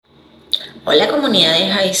Hola comunidad de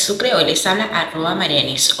Jai Sucre, hoy les habla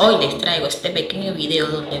 @Marianis. Hoy les traigo este pequeño video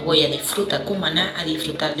donde voy a disfrutar Cumaná a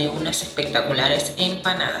disfrutar de unas espectaculares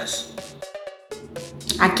empanadas.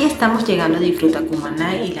 Aquí estamos llegando a Disfruta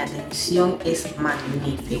Cumaná y la atención es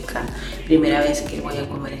magnífica. Primera vez que voy a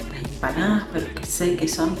comer estas empanadas, pero que sé que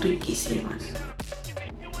son riquísimas.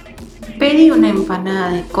 Pedí una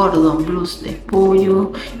empanada de cordon bleu de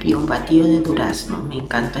pollo y un batido de durazno. Me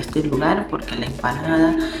encanta este lugar porque la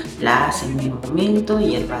empanada la hacen en el momento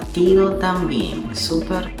y el batido también.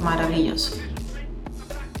 Súper maravilloso.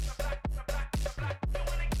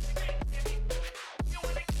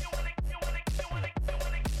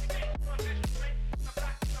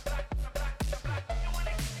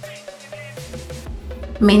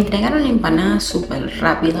 Me entregaron la empanada súper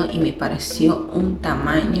rápido y me pareció un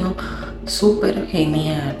tamaño súper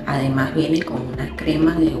genial. Además viene con una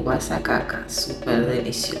crema de guasacaca súper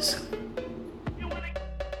deliciosa.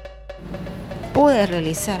 Pude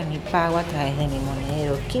realizar mi pago a través de mi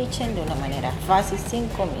monedero Kitchen de una manera fácil, sin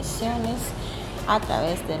comisiones, a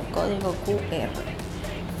través del código QR.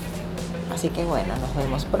 Así que bueno, nos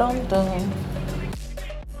vemos pronto.